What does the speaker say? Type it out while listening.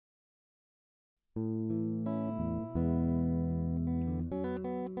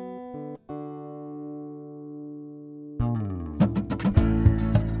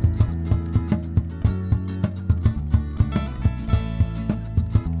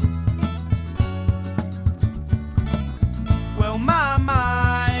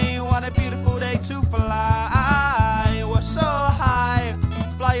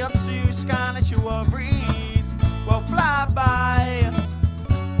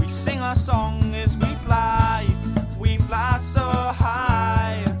sing our song as we fly so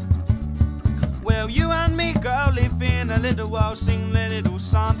high. Well, you and me, girl, live in a little world, sing a little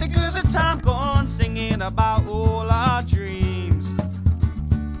song. Think of the time gone, singing about all our dreams.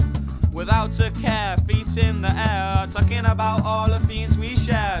 Without a care, feet in the air, talking about all the things we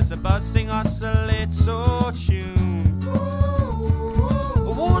share. As the birds sing us a little tune.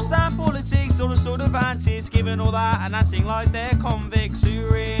 Wars and politics, all the sort of antics, giving all that and acting like they're convicts. Who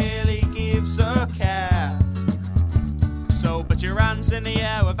really gives a care? So put your hands in the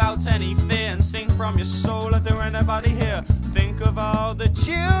air without any fear and sing from your soul. If there ain't anybody here, think of all that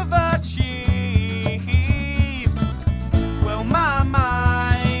you've achieved. Well,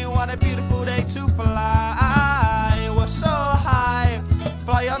 my, what a beautiful day to fly. We're so high,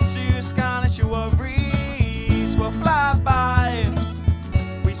 fly up to the sky, let you a breeze. We'll fly by,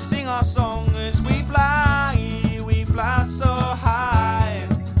 we sing our song as we fly so high.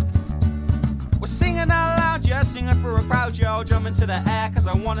 We're singing out loud, yeah, singing for a crowd, yeah. I'll jump into the air, cause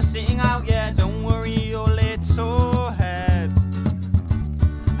I wanna sing out, yeah. Don't worry your little head.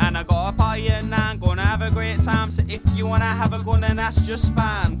 And I got a party and I'm gonna have a great time. So if you wanna have a go, then that's just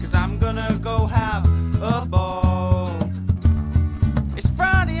fine, cause I'm gonna go have a ball. It's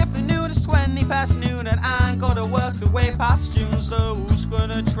Friday afternoon, it's 20 past noon, and I ain't gotta work to way past June. So who's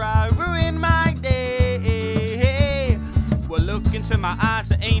gonna try ruin my day? Well, look into my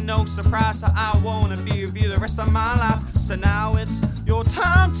eyes, it ain't no surprise that I wanna be with you the rest of my life. So now it's your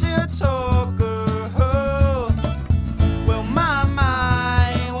time to talk. Well, my,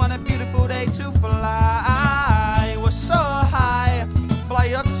 what a beautiful day to fly. We're so high,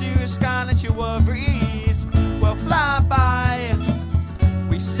 fly up to the sky, let you a breeze. We'll fly by,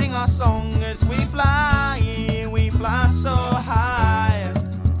 we sing our song as we fly so high.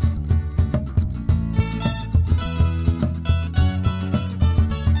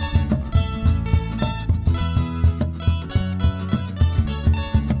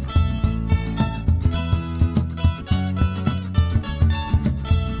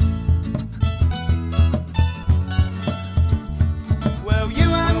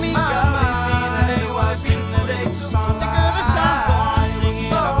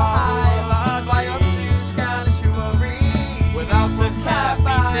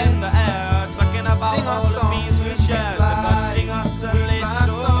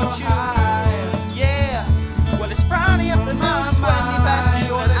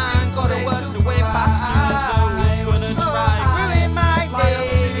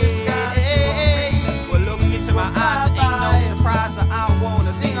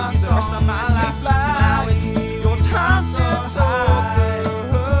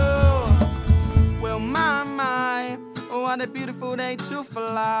 What a beautiful day to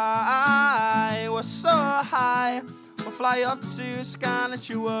fly. We're so high, we'll fly up to the sky, let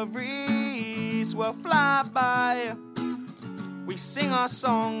you a breeze. We'll fly by, we sing our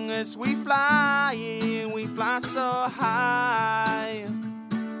song as we fly so high.